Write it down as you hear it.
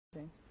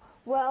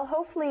Well,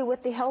 hopefully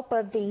with the help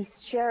of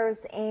these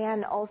sheriffs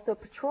and also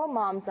patrol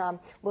moms,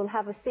 we'll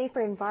have a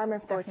safer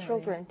environment for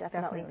children,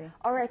 definitely.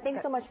 All right,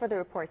 thanks so much for the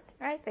report.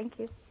 All right, thank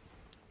you.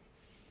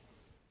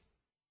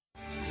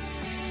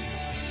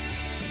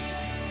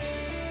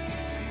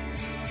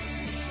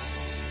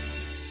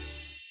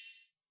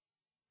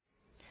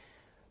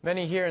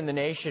 Many here in the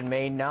nation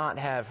may not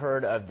have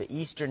heard of the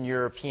Eastern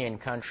European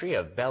country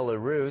of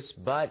Belarus,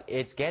 but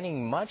it's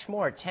getting much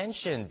more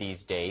attention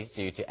these days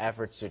due to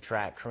efforts to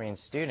attract Korean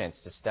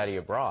students to study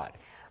abroad.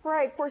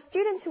 Right. For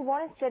students who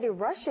want to study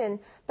Russian,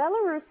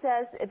 Belarus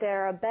says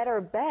they're a better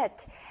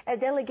bet. A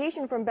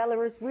delegation from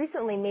Belarus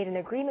recently made an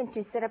agreement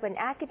to set up an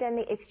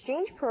academic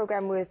exchange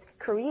program with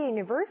Korea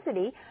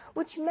University,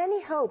 which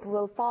many hope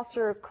will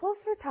foster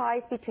closer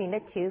ties between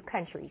the two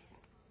countries.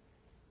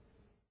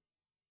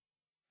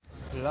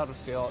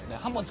 벨라루스요? 네,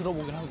 한번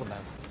들어보긴 한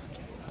건가요?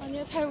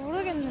 아니요, 잘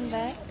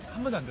모르겠는데.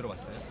 한 번도 안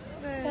들어봤어요?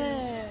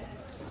 네.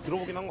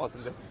 들어보긴 한 것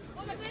같은데.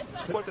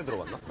 축구할 때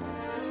들어봤나?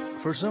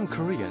 For some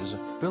Koreans,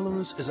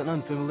 Belarus is an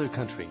unfamiliar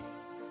country.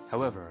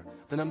 However,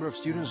 the number of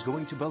students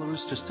going to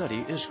Belarus to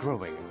study is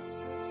growing.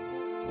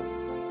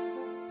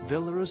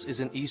 Belarus is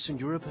in Eastern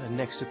Europe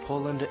next to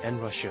Poland and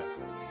Russia,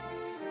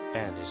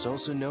 and is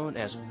also known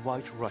as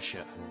White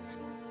Russia.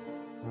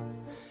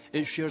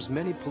 It shares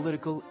many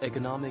political,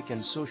 economic,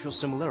 and social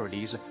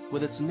similarities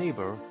with its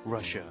neighbor,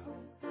 Russia.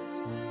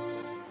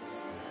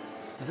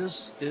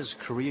 This is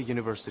Korea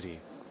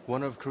University,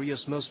 one of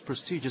Korea's most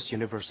prestigious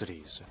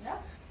universities.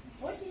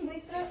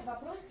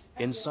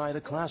 Inside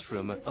the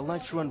classroom, a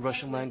lecture on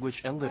Russian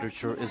language and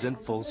literature is in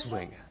full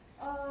swing.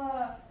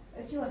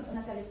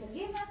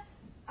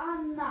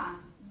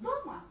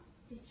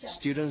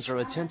 Students are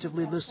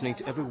attentively listening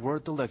to every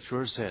word the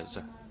lecturer says.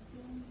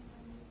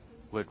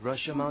 With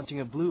Russia mounting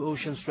a blue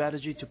ocean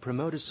strategy to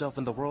promote itself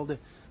in the world,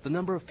 the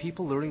number of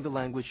people learning the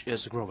language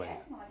is growing.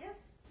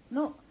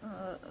 Ну,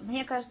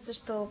 мне кажется,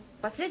 что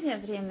в последнее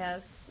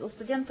время у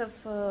студентов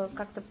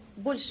как-то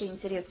больше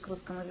интерес к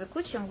русскому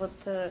языку, чем вот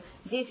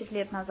 10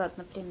 лет назад,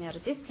 например.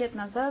 10 лет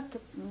назад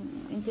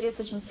интерес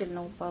очень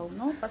сильно упал,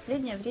 но в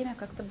последнее время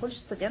как-то больше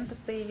студентов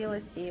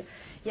появилось, и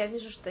я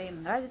вижу, что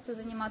им нравится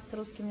заниматься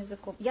русским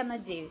языком. Я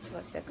надеюсь,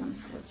 во всяком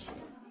случае.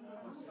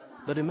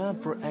 The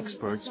demand for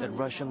experts at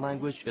Russian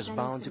language is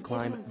bound to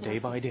climb day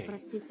by day.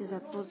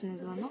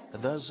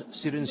 Thus,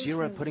 students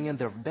here are putting in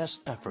their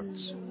best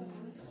efforts.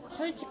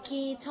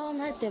 솔직히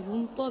처음 할 때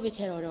문법이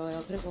제일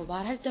어려워요. 그리고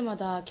말할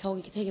때마다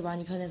격이 되게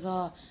많이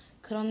변해서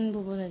그런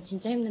부분은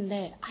진짜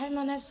힘든데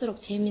할만 할수록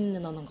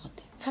재밌는 언어인 것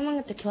같아요.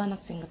 3학년 때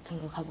교환학생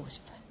같은 거 가보고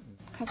싶어요.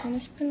 가고는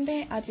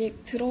싶은데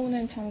아직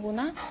들어오는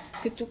정보나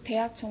그쪽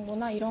대학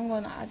정보나 이런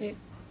건 아직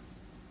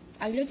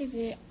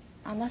알려지지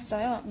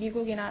않았어요.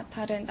 미국이나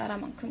다른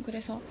나라만큼.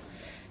 그래서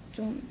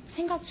좀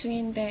생각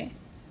중인데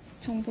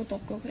정보도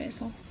없고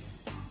그래서.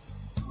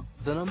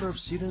 The number of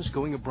students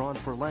going abroad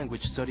for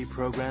language study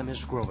program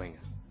is growing.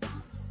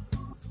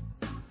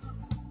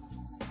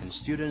 And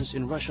students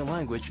in Russian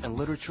language and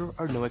literature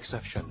are no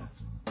exception.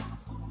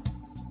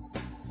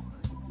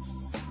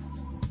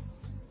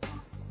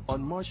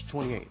 On March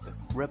 28th,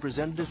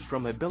 representatives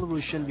from a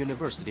Belarusian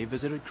university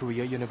visited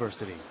Korea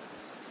University.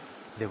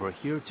 They were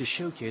here to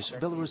showcase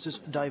Belarus's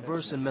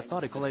diverse and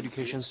methodical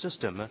education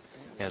system,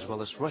 as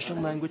well as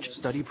Russian language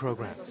study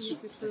programs.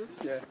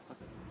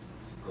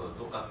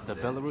 The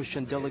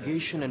Belarusian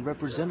delegation and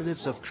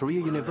representatives of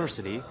Korea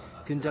University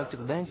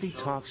conducted lengthy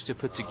talks to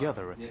put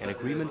together an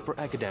agreement for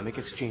academic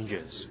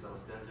exchanges.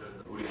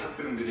 우리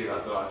학생들이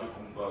가서 아주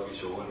공부하기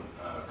좋은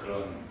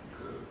그런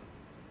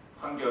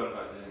환경을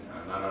가진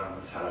나라라는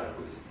걸 잘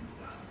알고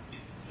있습니다.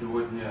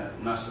 Сегодня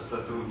наше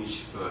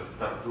сотрудничество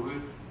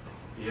стартует.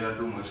 Я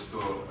думаю,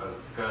 что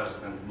с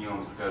каждым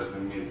днем, с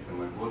каждым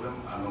месяцем и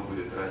годом оно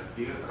будет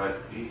расти,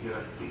 расти и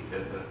расти.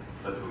 Это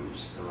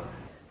сотрудничество.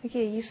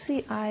 Okay, you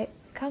see, I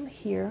come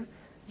here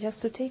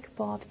just to take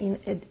part in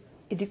an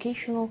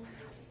educational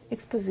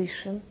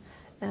exposition,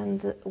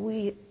 and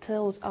we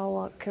told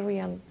our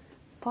Korean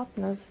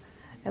partners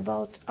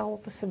about our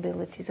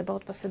possibilities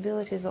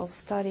of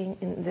studying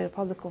in the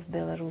Republic of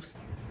Belarus.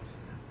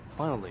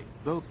 Finally,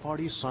 both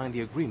parties signed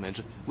the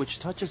agreement, which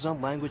touches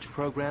on language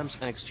programs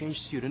and exchange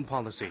student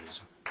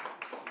policies.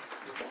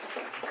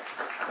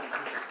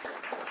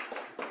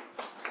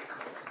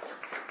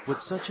 With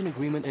such an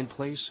agreement in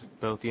place,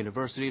 both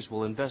universities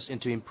will invest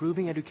into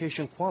improving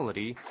education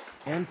quality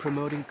and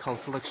promoting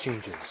cultural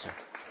exchanges.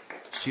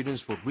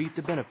 Students will reap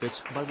the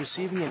benefits by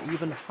receiving an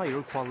even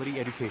higher quality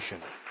education.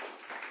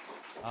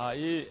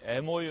 이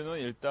MOU는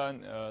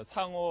일단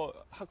상호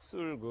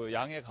학술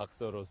양해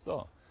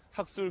각서로서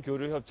학술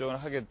교류 협정을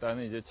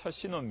하겠다는 이제 첫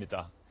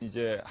신호입니다.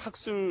 이제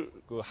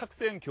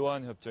학생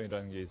교환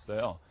협정이라는 게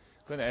있어요.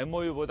 그건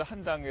MOU보다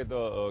한 단계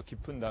더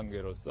깊은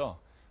단계로서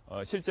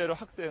실제로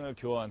학생을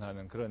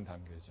교환하는 그런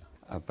단계죠.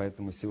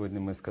 Поэтому сегодня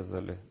мы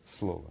сказали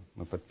слово.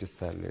 Мы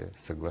подписали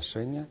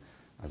соглашение,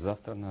 а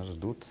завтра нас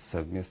ждут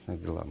совместные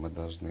дела. Мы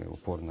должны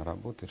упорно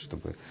работать,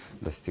 чтобы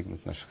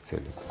достигнуть наших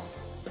целей.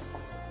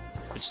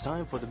 It's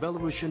time for the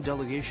Belarusian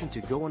delegation to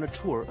go on a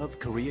tour of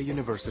Korea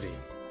University.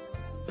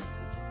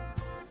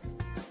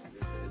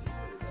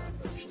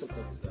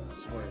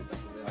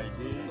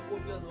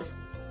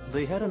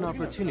 They had an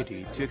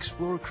opportunity to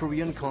explore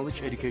Korean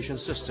college education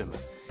system,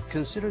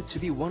 considered to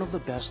be one of the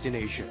best in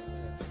Asia.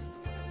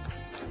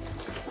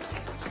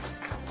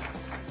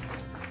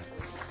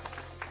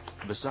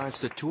 Besides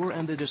the tour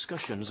and the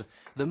discussions,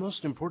 the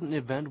most important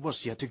event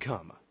was yet to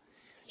come.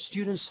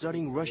 Students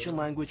studying Russian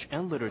language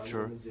and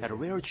literature had a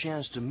rare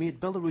chance to meet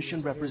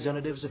Belarusian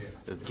representatives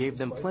who gave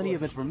them plenty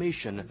of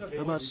information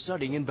about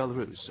studying in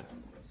Belarus.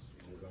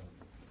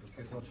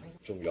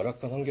 좀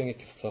열악한 환경의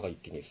기숙사가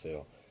있긴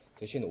있어요.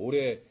 대신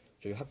올해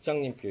저희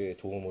학장님께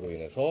도움으로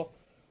인해서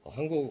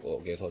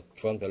한국에서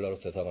주한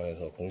벨라루스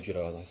대사관에서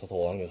공지를 해서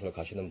어학연수를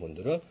가시는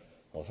분들은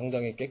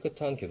상당히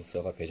깨끗한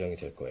기숙사가 배정이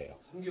될 거예요.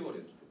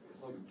 3개월에서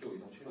 6개월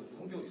이상 최소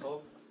 3개월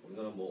이상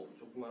우리나라 뭐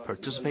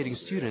Participating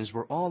students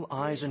were all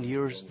eyes and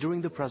ears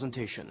during the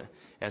presentation,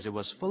 as it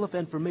was full of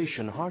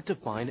information hard to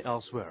find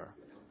elsewhere.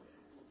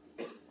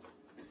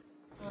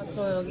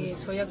 저 여기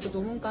저희 학교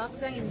노문과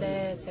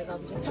학생인데 제가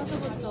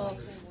평소부터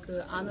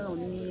그 아는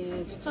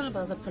언니의 추천을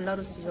받아서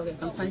벨라루스 지역에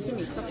약간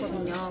관심이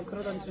있었거든요.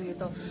 그러던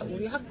중에서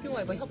우리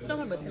학교가 이번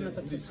협정을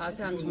맺으면서 더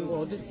자세한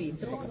정보를 얻을 수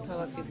있을 것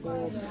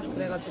같아가지고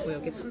그래가지고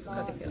여기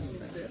참석하게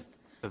되었어요.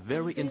 A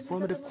very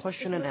informative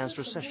question and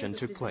answer session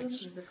took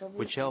place,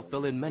 which helped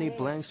fill in many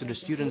blanks in the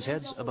students'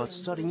 heads about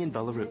studying in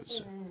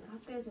Belarus.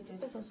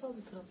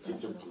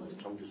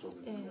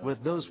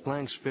 With those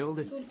blanks filled,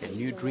 a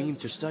new dream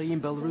to study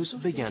in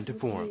Belarus began to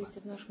form.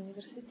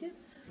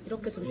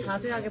 이렇게 좀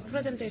자세하게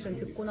프레젠테이션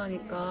듣고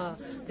나니까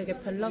되게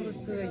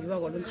벨라루스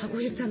유학 얼른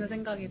가고 싶다는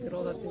생각이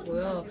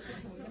들어가지고요.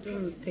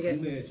 좀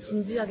되게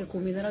진지하게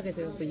고민을 하게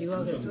되었어요.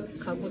 유학을 좀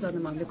가고자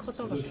하는 마음이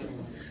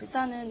커져가지고.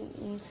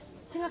 일단은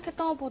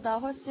생각했던 것보다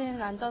훨씬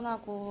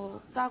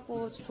안전하고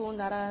싸고 좋은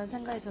나라라는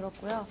생각이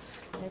들었고요.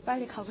 네,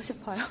 빨리 가고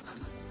싶어요.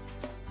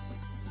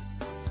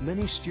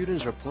 Many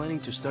students are planning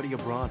to study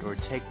abroad or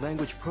take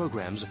language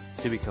programs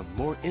to become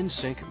more in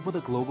sync with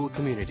the global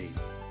community.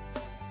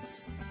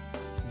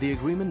 The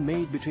agreement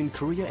made between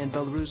Korea and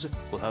Belarus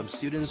will help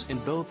students in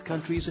both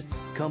countries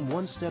come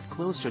one step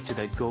closer to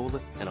that goal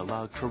and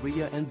allow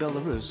Korea and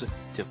Belarus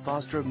to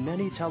foster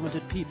many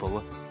talented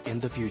people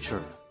in the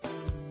future.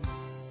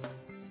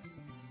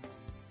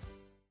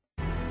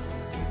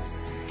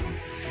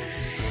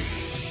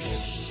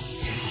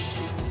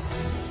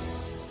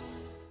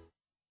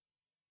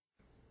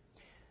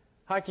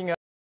 Hiking